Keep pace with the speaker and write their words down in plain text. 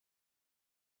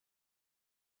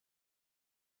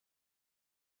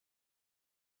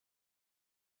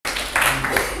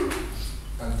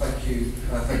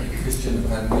thank you, Christian,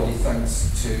 and many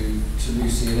thanks to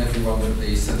Lucy and everyone at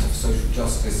the Centre for Social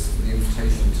Justice for the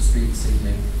invitation to speak this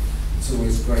evening. It's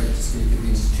always great to speak at the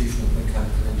Institution of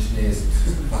Mechanical Engineers,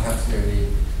 perhaps the only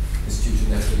institution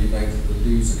there you know that the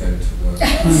Loos are going to work.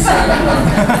 So,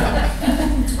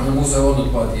 and I'm also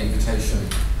honoured by the invitation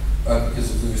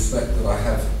because of the respect that I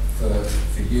have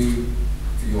for you,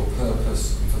 for your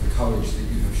purpose, and for the courage that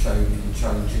you have shown in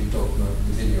challenging dogma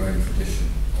within your own tradition.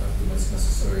 That's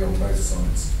necessary on both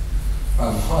sides.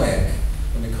 Hayek,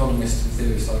 an economist and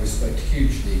theorist I respect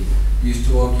hugely, used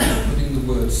to argue that putting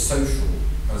the word social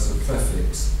as a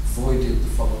prefix voided the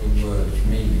following word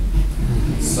meaning.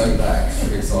 So that,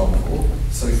 for example,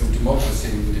 social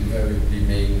democracy would invariably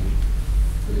mean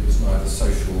that it was neither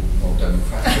social nor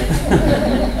democratic.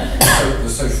 So the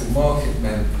social market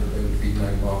meant that there would be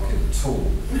no market at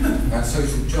all. And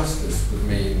social justice would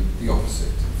mean the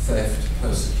opposite: theft,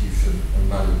 persecution, and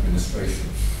maladministration.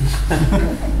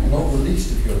 Not the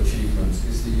least of your achievements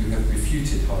is that you have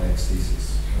refuted Hayek's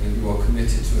thesis, and that you are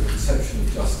committed to a conception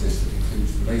of justice that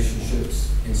includes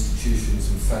relationships, institutions,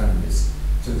 and families,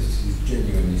 so that it is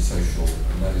genuinely social,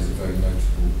 and that is a very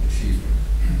notable achievement.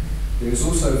 There is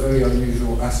also a very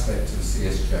unusual aspect to the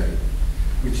CSJ,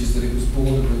 which is that it was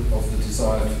born of the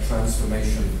desire for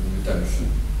transformation and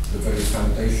redemption, the very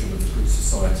foundation of a good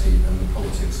society and the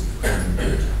politics of the common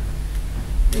good.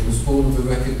 It was born of a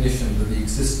recognition that the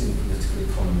existing political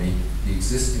economy, the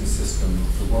existing system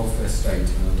of the welfare state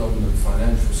and the dominant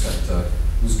financial sector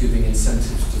was giving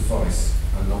incentives to vice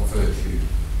and not virtue,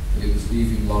 that it was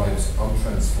leaving lives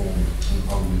untransformed and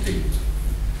unredeemed.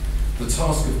 The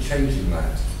task of changing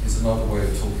that is another way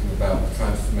of talking about the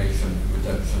transformation and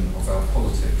redemption of our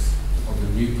politics, of a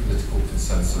new political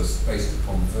consensus based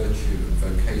upon virtue and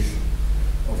vocation,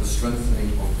 of a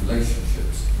strengthening of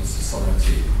relationships in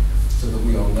society, so that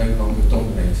we are no longer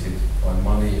dominated by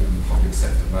money and public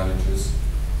sector managers,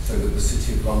 so that the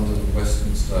City of London and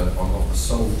Westminster are not the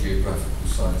sole geographical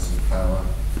sites of power,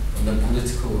 and that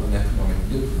political and economic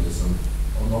liberalism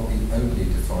are not the only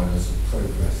definers of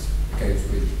progress against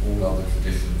which all other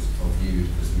traditions are viewed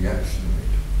as reactionary.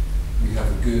 We have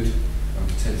a good and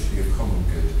potentially a common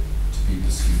good to be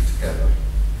pursued together.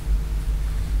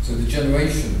 So the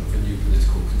generation of a new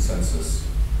political consensus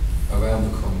around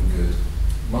the common good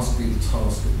must be the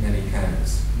task of many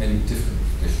hands, many different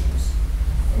traditions,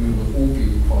 and we will all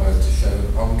be required to show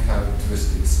an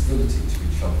uncharacteristic civility to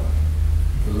each other.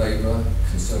 The Labour,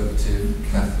 Conservative,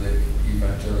 Catholic,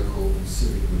 Evangelical and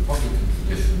Civic Republican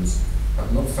traditions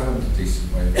have not found a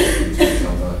decent way of talking to each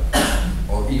other,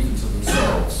 or even to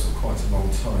themselves, for quite a long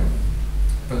time,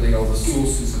 but they are the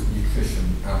sources of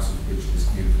nutrition out of which this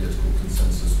new political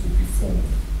consensus will be formed.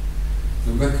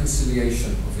 The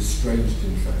reconciliation of estranged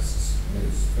interests, and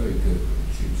it's very good that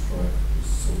the tube strike was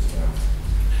sorted out.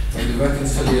 And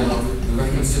the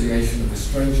reconciliation of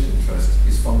estranged interest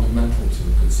is fundamental to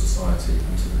a good society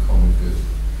and to the common good.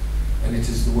 And it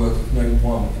is the work of no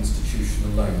one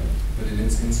institution alone, but in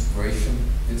its inspiration,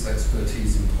 its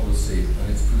expertise in policy,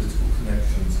 and its political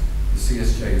connections, the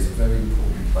CSJ is a very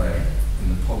important player in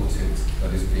the politics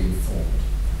that is being formed.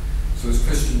 So as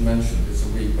Christian mentioned, it's a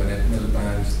week when Ed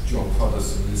Miliband, John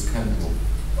Proddas and Liz Kendall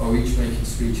are each making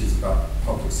speeches about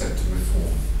public sector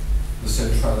reform, the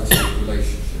centrality of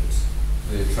relationships,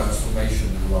 the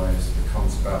transformation of lives that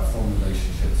comes about from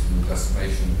relationships, and the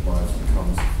decimation of lives that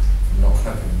comes from not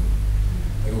having them.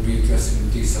 They will be addressing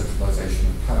the decentralisation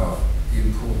of power, the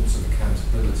importance of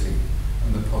accountability,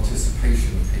 and the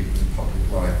participation of people in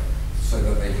public life so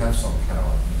that they have some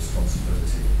power and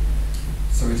responsibility.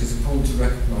 So it is important to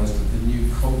recognise that the new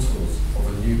contours of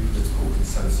a new political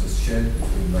consensus shared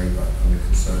between Labour and the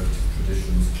Conservative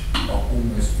traditions are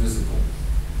almost visible,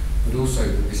 but also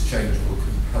that this change will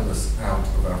compel us out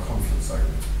of our comfort zone.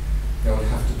 There will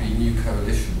have to be new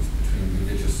coalitions between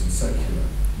religious and secular,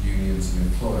 unions and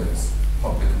employers,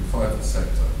 public and private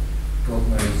sector, God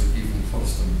knows even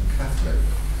Protestant and Catholic,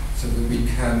 so that we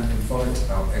can invite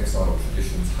our exiled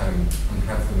traditions home and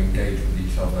have them engage with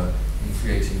each other in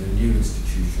creating the new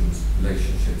institutions,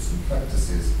 relationships and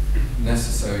practices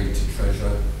necessary to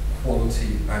treasure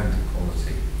quality and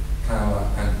equality, power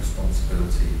and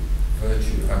responsibility,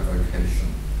 virtue and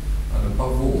vocation, and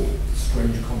above all, the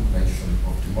strange combination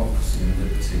of democracy and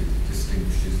liberty that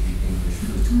distinguishes the English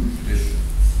political tradition.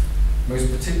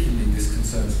 Most particularly, this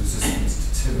concerns resistance to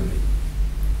tyranny,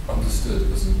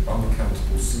 understood as an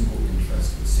unaccountable single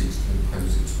interest that seeks to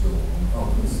impose its will on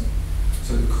others.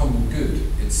 So the common good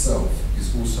itself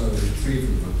is also a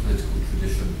retrieval of a political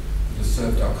tradition that has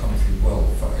served our country well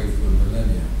for over a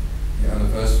millennia. The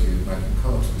anniversary of Magna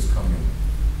Carta is coming,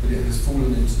 but it has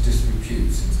fallen into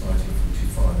disrepute since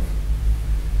 1945.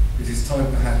 It is time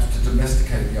perhaps to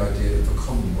domesticate the idea of a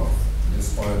commonwealth that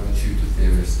inspired the Tudor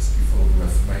theorists before the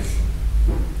Reformation.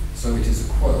 So it is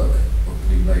a quirk of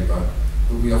Blue Labour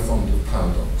that we are fond of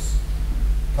paradox.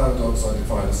 Paradox I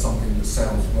define as something that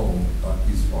sounds wrong but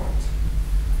is right.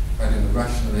 And in the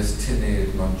rationalist, tin-eared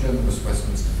and ungenerous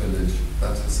Westminster village,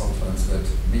 that has sometimes led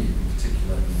me in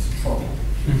particular into trouble.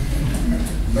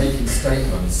 Making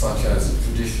statements such as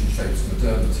tradition shapes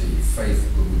modernity, faith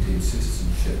will redeem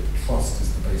citizenship, trust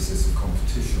is the basis of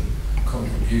competition,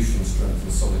 contribution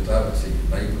strengthens solidarity,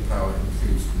 labour power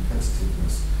improves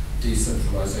competitiveness,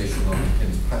 decentralisation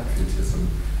underpins patriotism,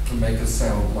 to make us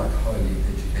sound like highly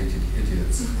educated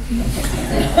idiots.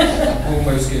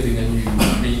 Almost giving a new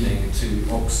meaning to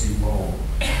oxymoron.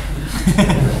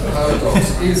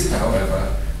 Paradox is,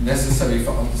 however, necessary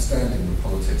for understanding the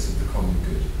politics of the common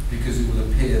good, because it will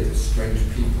appear that strange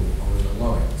people are in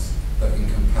alliance, that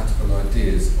incompatible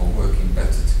ideas are working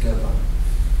better together.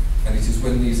 And it is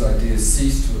when these ideas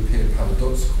cease to appear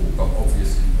paradoxical but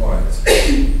obviously right,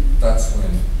 that's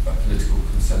when a political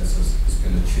consensus has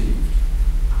been achieved.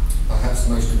 Perhaps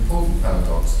the most important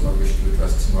paradox that I wish to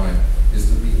address tonight is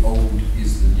that the old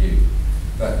is the new,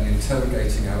 that in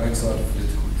interrogating our exiled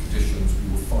political traditions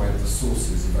we will find the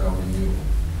sources of our renewal.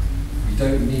 We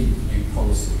don't need new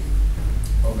policy,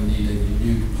 but we need a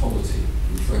renewed polity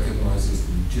which recognises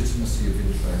the legitimacy of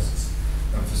interests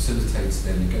and facilitates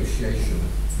their negotiation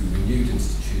through renewed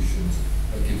institutions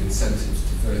that give incentives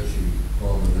to virtue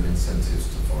rather than incentives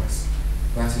to vice.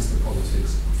 That is the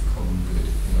politics of the common good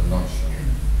in a nutshell.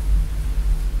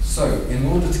 So, in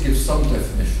order to give some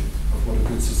definition of what a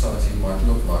good society might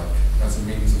look like as a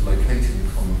means of locating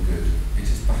the common good, it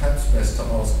is perhaps best to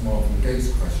ask Marvin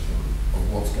Gaye's question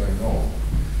of what's going on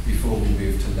before we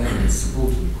move to Lenin's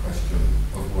subordinate question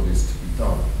of what is to be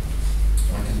done.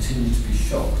 I continue to be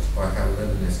shocked by how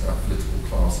Leninist our political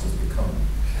class has become,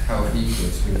 how eager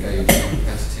to engage in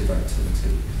competitive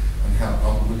activity, and how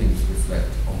unwilling to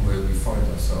reflect on where we find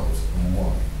ourselves and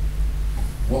why.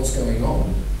 What's going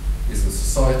on is that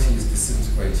society is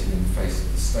disintegrating in the face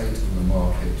of the state and the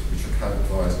market, which are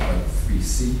characterised by the 3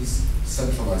 C's: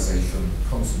 centralisation,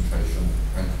 concentration,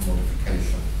 and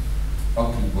commodification.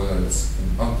 Ugly words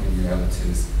and ugly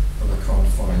realities, but I can't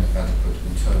find adequate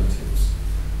alternatives.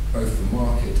 Both the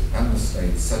market and the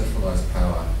state centralise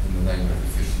power in the name of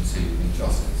efficiency and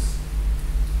justice.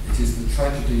 It is the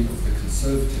tragedy of the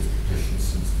conservative tradition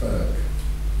since Burke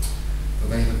that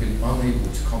they have been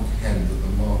unable to comprehend that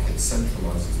the market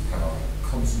centralises power,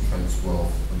 concentrates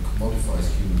wealth, and commodifies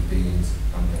human beings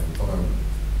and their environment.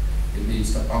 It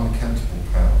leads to unaccountable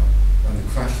power, and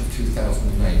the crash of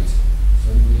 2008.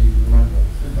 Does anybody remember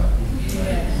that?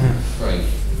 Yeah. Great.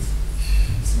 It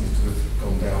seems to have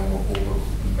gone down what all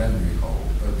the memory hole.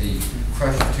 But the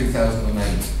crash of 2008,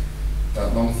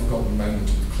 that long forgotten moment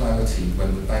of clarity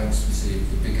when the banks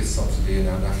received the biggest subsidy in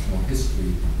our national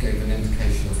history, gave an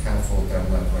indication of how far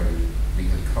down that road we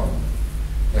had come.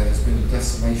 There has been a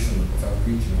decimation of our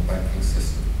regional banking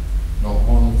system. Not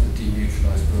one of the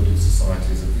demutualised building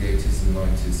societies of the 80s and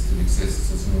 90s still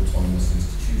exists as an autonomous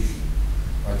institution.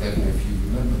 I don't know if you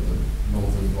remember them: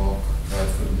 Northern Rock,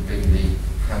 Bradford and Bingley,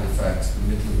 Halifax, the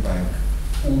Midland Bank,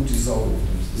 all dissolved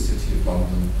into the City of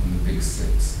London and the Big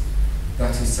Six.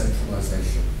 That is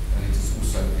centralisation, and it is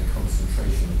also a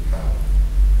concentration of power.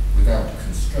 Without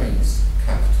constraints,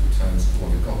 capital turns to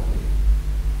oligopoly.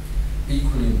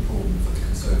 Equally important for the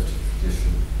conservative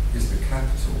tradition is that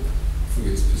capital,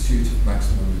 through its pursuit of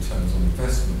maximum returns on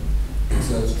investment,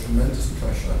 exerts tremendous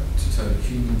pressure to turn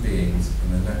human beings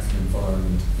and their natural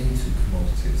environment into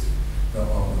commodities that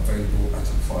are available at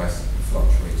a price in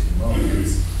fluctuating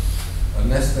markets.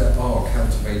 Unless there are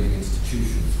countervailing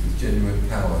institutions with genuine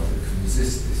power that can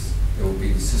resist this, there will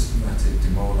be the systematic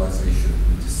demoralisation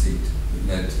and deceit that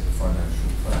led to the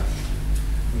financial crash.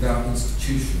 Without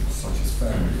institutions such as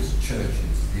families,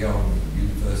 churches, the army,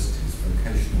 universities,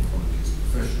 vocational colleges,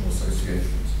 professional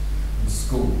associations, and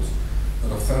schools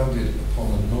that are founded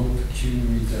upon a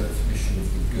non-pecuniary definition of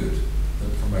the good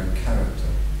that promote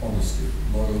character, honesty,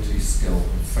 loyalty, skill,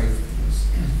 and faithfulness,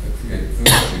 that create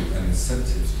virtue and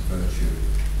incentives to virtue,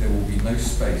 there will be no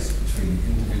space between the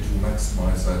individual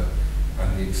maximizer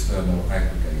and the external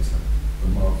aggregator, the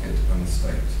market and the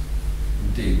state.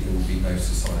 Indeed, there will be no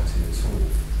society at all.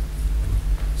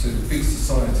 So the big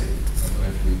society, I don't know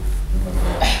if you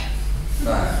remember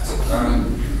that,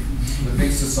 the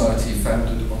big society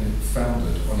founded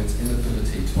on its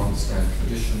inability to understand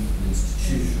tradition and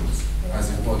institutions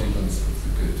as embodiments of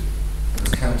the good,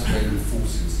 as countervailing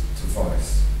forces to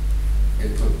vice.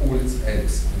 It put all its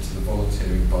eggs into the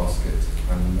volunteering basket,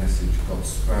 and the message got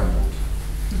scrambled.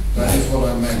 That is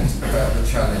what I meant about the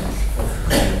challenge of the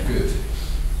common good.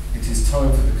 It is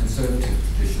time for the conservative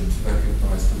tradition to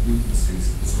recognise the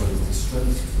weaknesses as well as the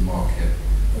strengths of the market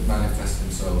that manifest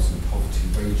themselves in poverty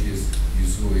wages,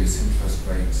 usurious interest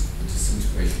rates, the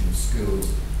disintegration of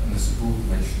skills, and the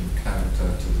subordination of character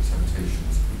to the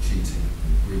temptations of cheating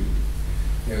and greed.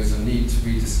 There is a need to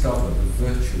rediscover the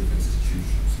virtue of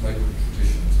institutions, local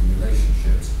traditions and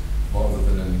relationships, rather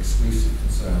than an exclusive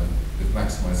concern with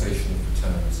maximisation of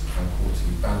returns and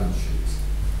quarterly balance sheets.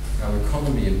 Our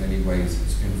economy in many ways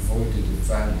has been voided of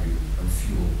value and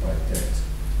fueled by debt.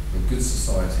 A good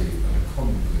society and a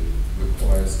common good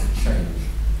requires a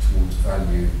change towards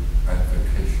value and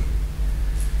vocation.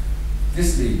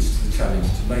 This leads to the challenge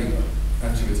to Labour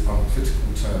and to its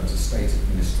uncritical turn to state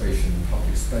administration and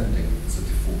public spending as a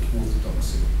default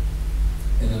orthodoxy.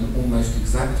 In an almost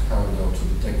exact parallel to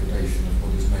the degradation of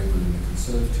what is noble in the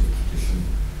conservative tradition,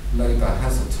 Labour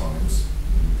has at times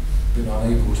been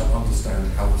unable to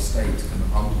understand how the state can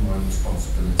undermine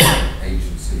responsibility,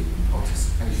 agency and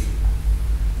participation.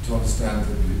 To understand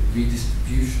that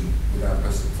redistribution without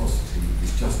reciprocity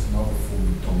is just another form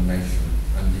of domination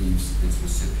and leaves its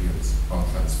recipients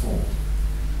untransformed.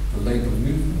 The Labour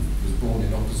movement was born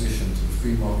in opposition to the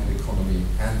free market economy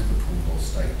and the poor law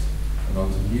state, and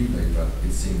under New Labour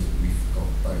it seems that we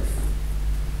forgot both.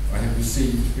 I have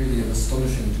received really an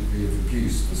astonishing degree of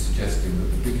abuse for suggesting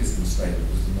that the biggest mistake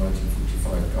was the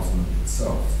 1945 government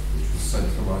itself, which was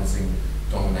centralising,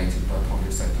 dominated by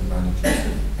public sector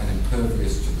managers and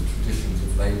impervious to the traditions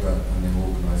of Labour and their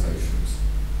organisations.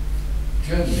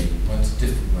 Germany went a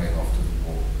different way after the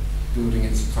war, building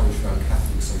its approach around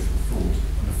Catholic social thought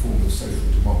and a form of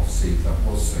social democracy that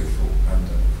was social and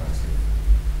democratic.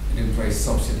 It embraced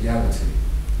subsidiarity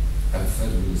and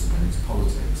federalism in its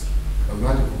politics, a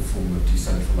radical form of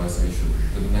decentralisation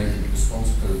that enabled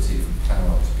responsibility and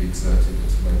power to be exerted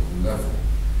at a local level.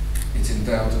 It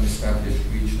endowed and established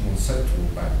regional and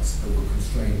sectoral banks that were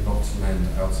constrained not to lend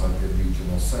outside their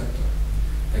regional sector.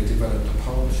 They developed a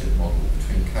partnership model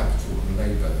between capital and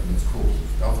labour in its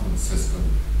corporate governance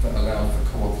system that allowed for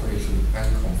cooperation and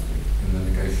conflict in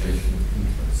the negotiation of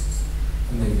interests.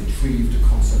 And they retrieved a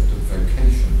concept of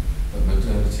vocation that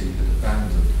modernity had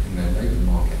abandoned in their labour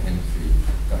market entry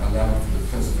that allowed for the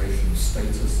preservation of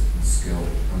status and skill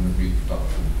and the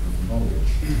reproduction of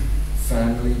knowledge.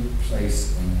 Family,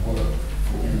 place and work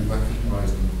were all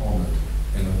recognised and honoured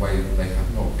in a way that they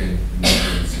have not been in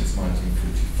England since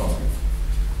 1945.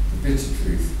 The bitter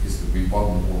truth is that we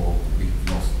won the war, but we have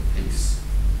lost the peace.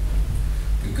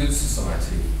 The good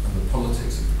society and the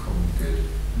politics of the common good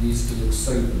needs to look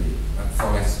soberly at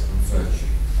vice and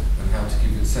virtue, and how to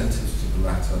give incentives to the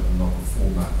latter and not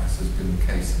reform that, as has been the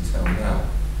case until now.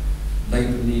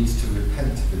 Labour needs to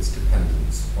repent of its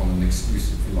dependence on an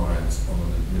exclusive reliance on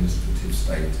an administrative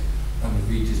state and the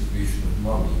redistribution of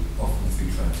money, often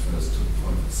through transfers to the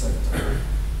private sector.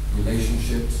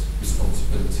 Relationships,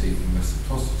 responsibility and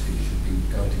reciprocity should be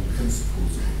guiding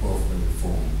principles of welfare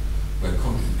reform, where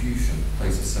contribution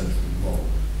plays a central role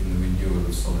in the renewal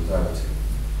of solidarity.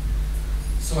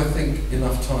 So I think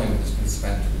enough time has been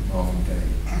spent with Marvin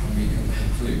Gaye, and we can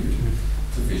conclude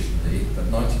provisionally that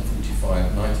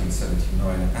 1945,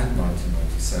 1979 and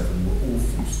 1997 were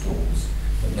awful storms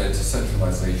that led to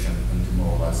centralisation and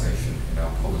demoralisation in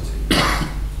our polity.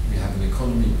 We have an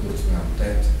economy built around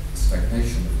debt, a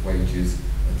stagnation of wages,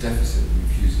 a deficit that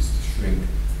refuses to shrink,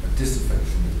 a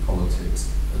disaffection with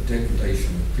politics, a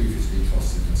degradation of previously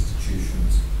trusted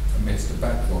institutions, amidst a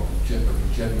backdrop of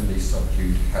a generally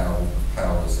subdued howl of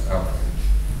powerless outrage.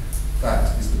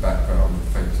 That is the background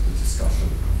that frames the discussion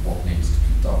of what needs to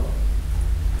be done.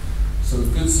 So a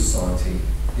good society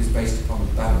is based upon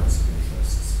a balance of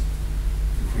interests.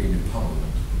 The Queen in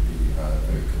Parliament would be a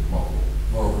very good model,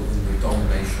 rather than the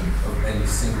domination of any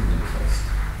single interest.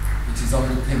 It is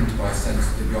underpinned by a sense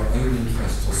that your own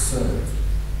interests are served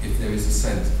if there is a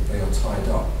sense that they are tied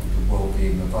up with the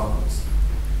well-being of others,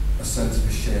 a sense of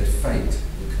a shared fate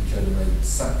that can generate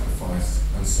sacrifice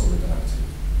and solidarity.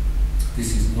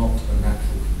 This is not a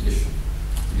natural condition.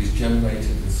 It is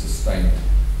generated and sustained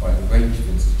by a range of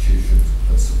institutions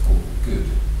that support the good.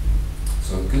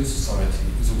 So a good society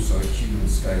is also a human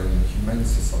scale and humane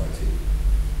society,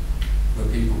 where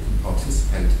people can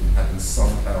participate in having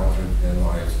some power over their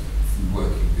lives through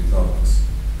working with others.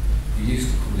 We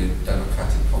used to call it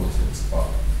democratic politics, but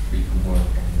we can work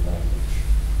on the language.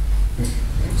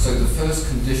 So the first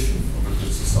condition of a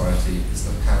good society is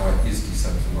that power is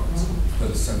decentralised,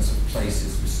 that a sense of place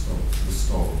is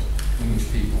restored, in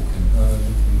which people can earn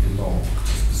and belong to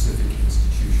specific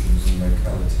institutions and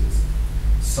localities.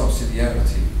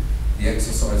 Subsidiarity the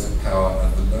exercise of power at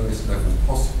the lowest level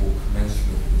possible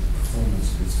commensurate with the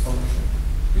performance of its function,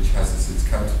 which has as its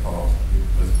counterpart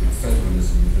with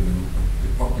federalism within the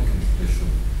republican tradition,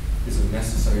 is a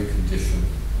necessary condition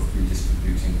of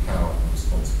redistributing power and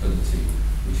responsibility,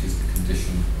 which is the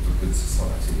condition of a good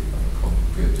society and a common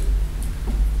good.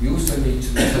 We also need to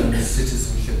return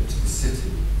citizenship to the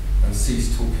city and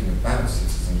cease talking about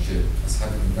citizenship as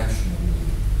having a national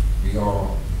meaning. We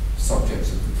are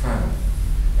subjects of the crown,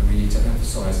 and we need to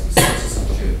emphasise that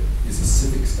citizenship is a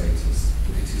civic status,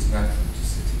 but it is natural to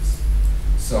cities.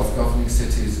 Self-governing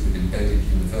cities with embedded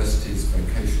universities,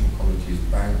 vocational colleges,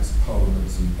 banks,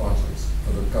 parliaments and budgets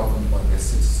that are governed by their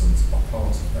citizens are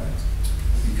part of that.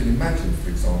 You can imagine, for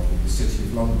example, the City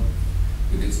of London,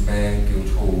 with its mayor,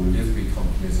 Guildhall, livery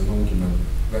companies and aldermen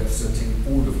representing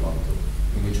all of London,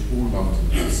 in which all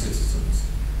Londoners are citizens,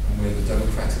 and where the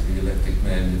democratically elected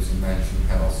mayor lives in Mansion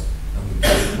House, and the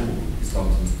Guildhall is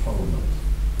London's parliament.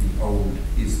 The old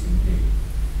is the new.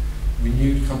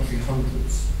 Renewed country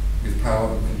hundreds, with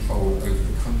power and control over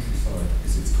the countryside,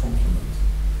 is its complement.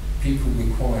 People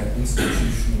require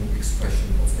institutional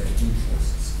expression of their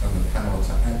interests and the power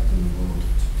to act in the world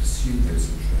to pursue those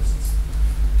interests.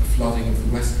 The flooding of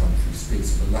the West Country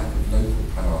speaks of a lack of local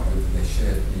power over their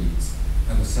shared needs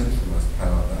and a centralised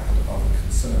power that had other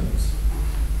concerns.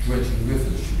 Dredging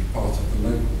rivers should be part of the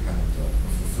local calendar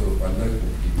and fulfilled by local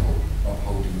people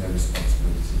upholding their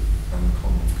responsibility and the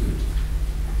common good.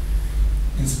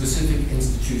 In specific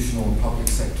institutional and public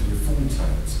sector reform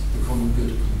terms, the common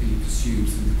good can be pursued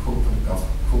through the corporate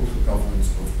governance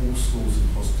of all schools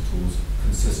and hospitals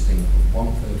consisting of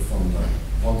 1/3 funder,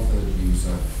 1/3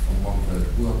 user and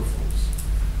 1/3 workforce,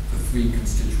 the three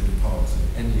constituent parts of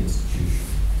any institution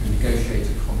who negotiate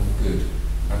a common good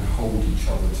and hold each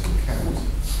other to account.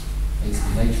 It's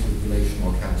the nature of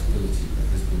relational accountability that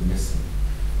has been missing.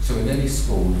 So in any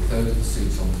school, 1/3 of the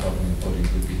seats on the governing body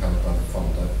would be held by the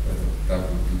funder, whether that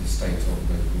would be the state or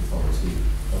the local authority,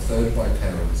 1/3 by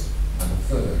parents, and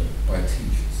 1/3 by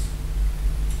teachers.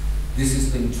 This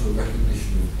is linked to a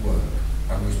recognition of work,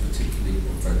 and most particularly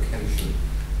of vocation,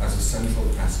 as a central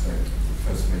aspect of the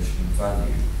preservation of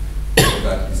value, whether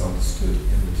that is understood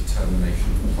in the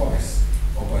determination of price,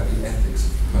 or by the ethics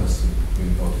of the person who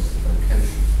embodies the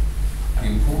vocation. The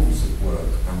importance of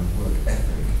work and work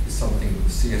ethic is something that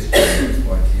the CSJ has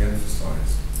widely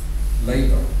emphasised.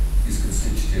 Labour is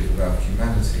constitutive of our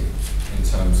humanity in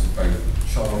terms of both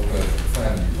childbirth and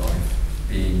family life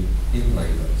being in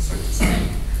labour, so to speak,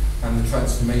 and the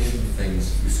transformation of things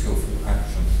through skillful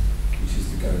action, which is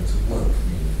the going to work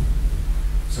meaning.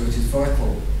 So it is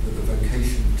vital that the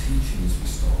vocation of teaching is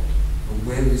restored, but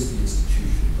where is the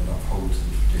institution that upholds the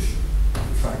tradition,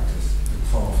 the practice, the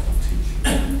craft of teaching,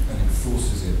 and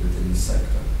enforces it within the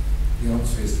sector? The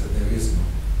answer is that there is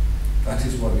none. That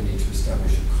is why we need to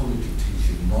establish a college of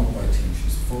teaching run by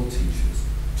teachers for teachers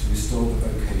to restore the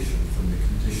vocation from the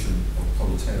condition of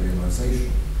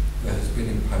proletarianisation that has been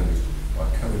imposed by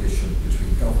coalition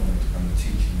between government and the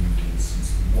teaching unions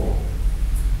since the war.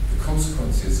 The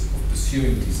consequences of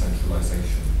pursuing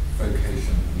decentralisation,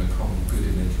 vocation and a common good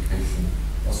in education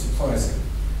are surprising.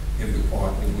 It would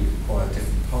require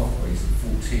different pathways at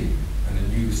 14 and a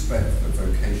new respect for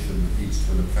vocation that leads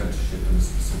to an apprenticeship and a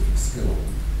specific skill.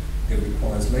 It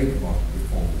requires labour market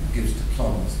reform that gives to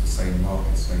plumbers the same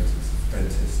market status as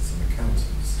dentists and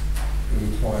accountants.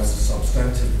 It requires a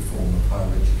substantive reform of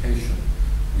higher education,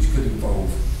 which could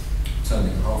involve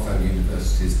turning half our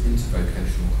universities into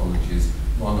vocational colleges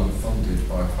run and funded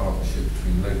by a partnership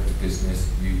between local business,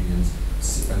 unions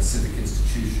and civic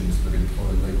institutions that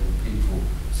employ local people,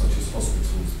 such as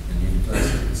hospitals and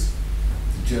universities.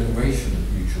 The generation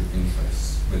of mutual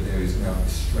interests, where there is now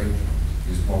estrangement,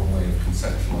 is one way of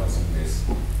conceptualising this.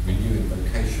 Renewing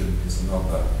vocation is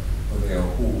another, but they are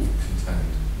all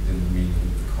contained within the meaning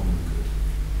of the common good.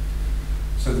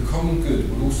 So the common good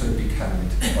will also be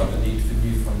carried by the need for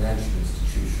new financial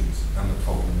institutions and the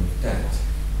problem of debt.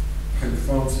 Pope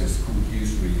Francis called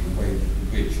usury the way that the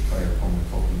rich prey upon the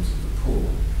problems of the poor.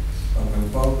 And when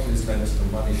Barclays lent to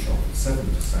the money shop at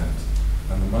 7%,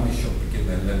 and the money shop begin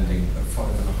their lending at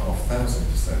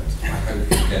 5,500%, I hope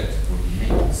you get what he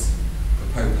means. The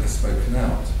Pope has spoken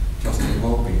out. Justin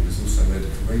Welby has also led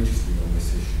courageously on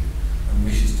this issue and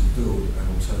wishes to build an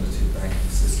alternative banking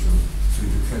system through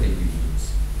the credit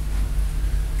unions.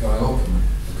 Guy Oppen,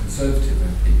 a Conservative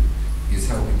MP, is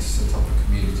helping to set up a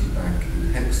community bank in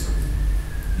Hexham.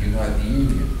 Unite the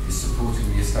Union is supporting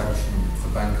the establishment of the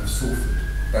Bank of Salford,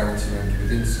 Barrington and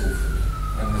within Salford,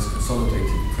 and has consolidated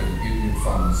the credit union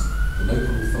funds. The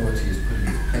local authority is putting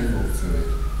its payroll through it,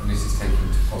 and this is taking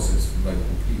deposits from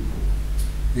local people.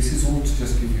 This is all to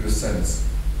just give you a sense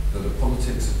that a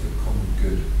politics of the common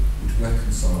good would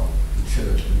reconcile the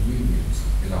church and unions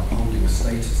in upholding a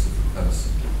status of the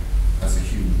person as a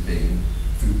human being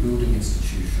through building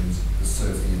institutions that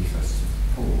serve the interests of the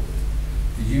poor.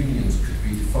 The unions could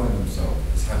redefine themselves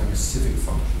as having a civic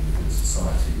function within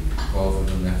society rather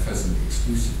than their present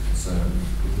exclusive concern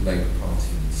with the Labour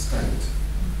Party and the state.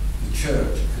 The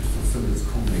church could fulfil its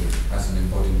calling as an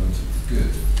embodiment of the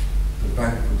good. The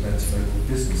bank would lend to local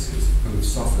businesses who have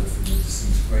suffered from the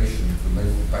disintegration of the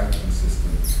local banking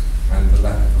system and the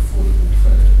lack of affordable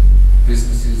credit.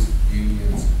 Businesses,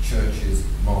 unions, churches,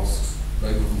 mosques,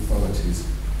 local authorities,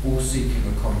 all seeking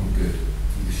a common good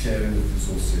through the sharing of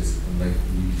resources and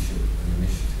local leadership and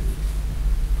initiative.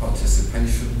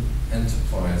 Participation,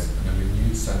 enterprise, and a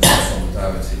renewed sense of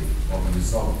solidarity are the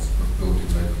results of building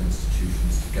local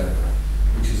institutions together,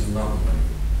 which is another way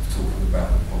of talking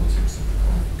about the politics of the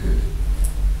common good.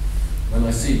 When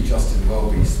I see Justin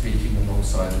Welby speaking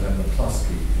alongside Len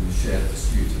McCluskey in the shared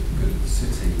pursuit of the good of the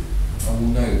city, I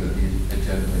will know that the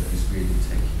agenda is really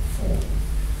taking form.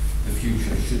 The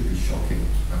future should be shocking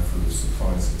and full of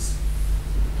surprises.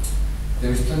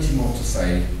 There is plenty more to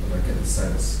say, but I get the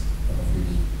sense that I've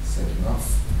really said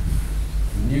enough.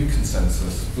 The new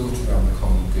consensus built around the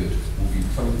common good will be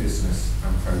pro-business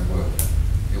and pro-worker.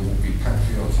 It will be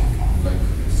patriotic and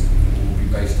localist. It will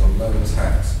be based on lower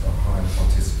tax but higher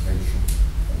participation,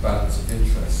 a balance of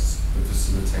interests that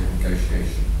facilitate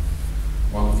negotiation.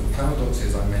 One of the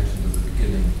paradoxes I mentioned at the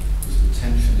beginning was that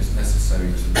tension is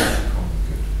necessary to reach a common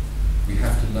good. We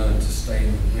have to learn to stay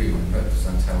in the room and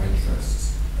represent our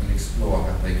interests and explore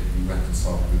how they can be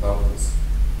reconciled with others.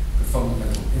 The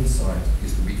fundamental insight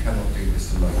is that we cannot do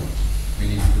this alone. We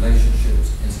need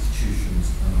relationships,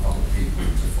 institutions, and other people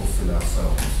to fulfill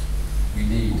ourselves. We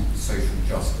need social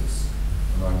justice,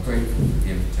 and I'm grateful for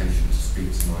the invitation to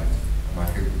speak tonight, and I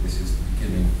hope that this is the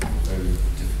beginning